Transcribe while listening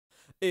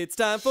It's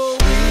time for replay.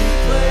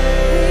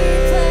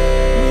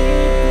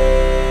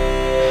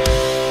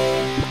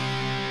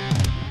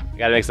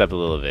 Gotta mix up a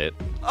little bit.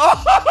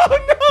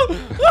 Oh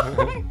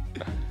no!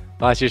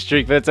 Lost your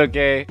streak, but it's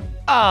okay.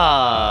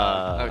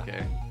 Ah.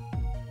 Okay.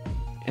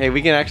 Hey,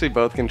 we can actually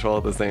both control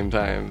at the same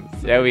time.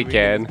 So yeah, we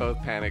can. Just both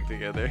panic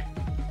together.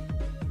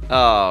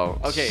 Oh,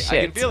 okay. Shit.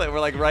 I can feel it. We're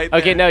like right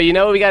there. Okay, no, you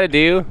know what we gotta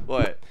do?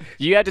 What?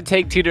 You have to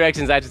take two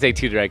directions, I have to take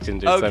two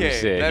directions or some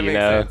shit, that you makes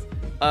know? sense.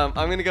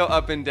 I'm gonna go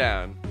up and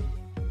down.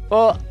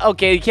 Well,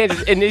 okay, you can't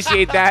just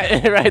initiate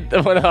that, right?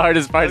 One of the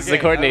hardest parts is to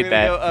coordinate I'm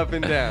that. gonna go up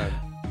and down.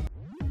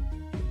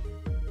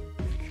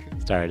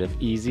 Start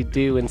of easy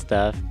doing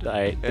stuff.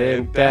 Right,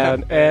 then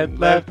down and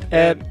left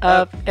and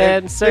up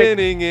and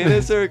spinning in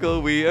a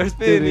circle. We are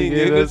spinning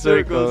in a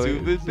circle.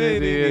 You've been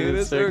spinning in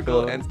a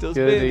circle and still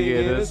spinning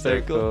in a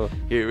circle.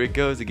 Here it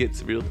goes. It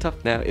gets real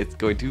tough now. It's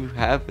going to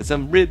have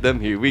some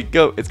rhythm. Here we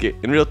go. It's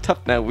getting real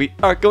tough now. We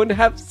are going to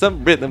have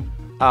some rhythm.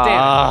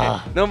 Damn it.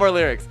 Okay. No more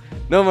lyrics.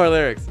 No more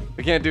lyrics.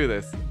 We can't do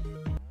this.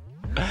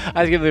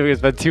 I was gonna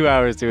spend 2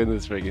 hours doing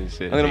this freaking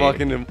shit. I'm gonna walk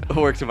into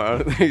work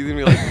tomorrow. He's gonna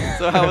be like,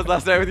 "So how was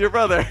last night with your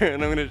brother?"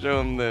 And I'm gonna show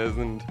him this,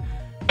 and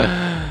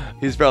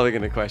he's probably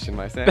gonna question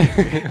my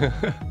sanity.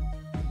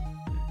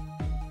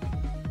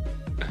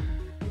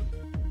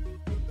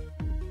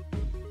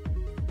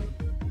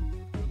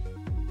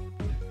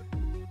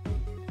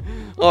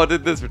 Oh, I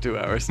did this for 2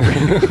 hours.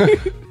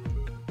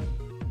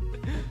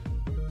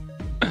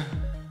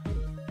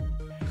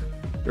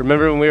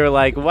 Remember when we were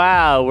like,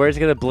 wow, we're just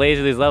gonna blaze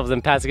through these levels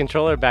and pass the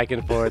controller back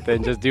and forth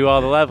and just do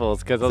all the levels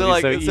because it'll be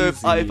so easy.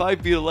 If I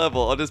beat a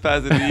level, I'll just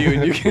pass it to you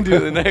and you can do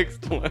the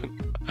next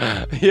one.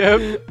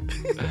 Yep.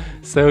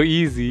 So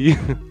easy.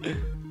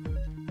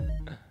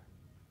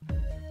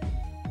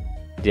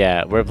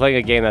 Yeah, we're playing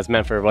a game that's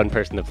meant for one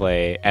person to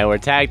play and we're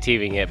tag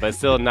teaming it but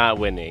still not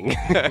winning.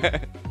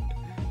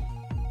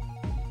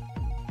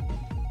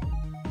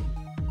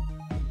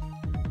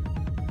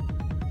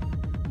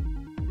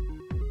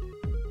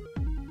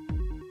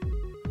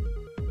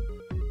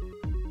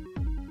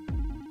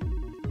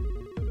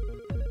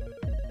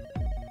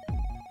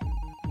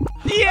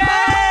 Yay!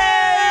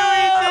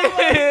 We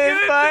did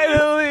it!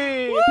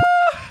 Finally!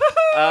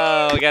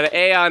 Oh, we got an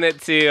A on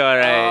it too. All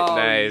right,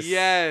 nice.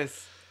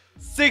 Yes.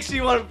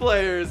 61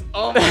 players.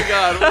 Oh my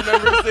God,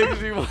 remember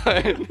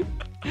 61.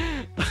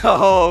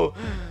 Oh.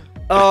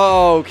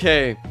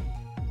 Okay.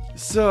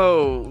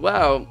 So,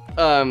 wow.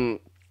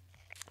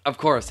 Of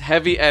course,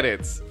 heavy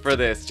edits for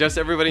this. Just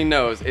so everybody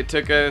knows, it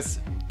took us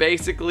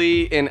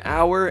basically an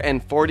hour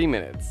and 40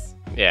 minutes.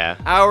 Yeah.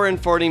 Hour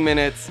and 40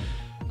 minutes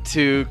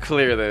to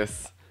clear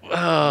this. Oh,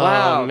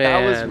 wow, man.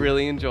 that was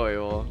really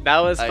enjoyable.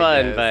 That was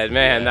fun, but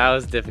man, that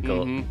was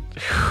difficult.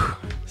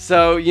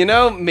 So, you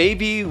know,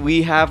 maybe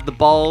we have the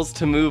balls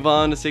to move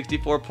on to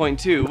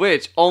 64.2,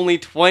 which only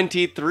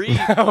 23 players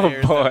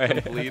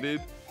have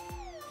completed.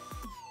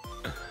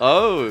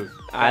 Oh,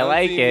 I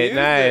like it. music.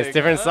 Nice,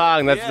 different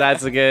song. Yeah.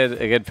 That's a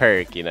good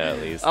perk, you know, at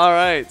least. All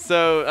right,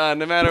 so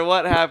no matter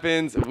what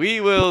happens,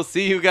 we will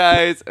see you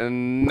guys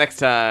next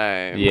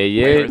time. Yeah.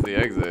 Wait, where's the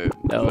exit?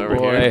 Oh Over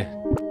boy. Here.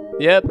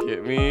 Yep.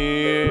 Get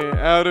me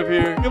out of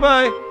here.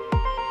 Goodbye.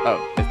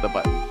 Oh, it's the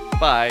button.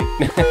 Bye.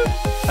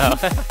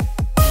 Oh.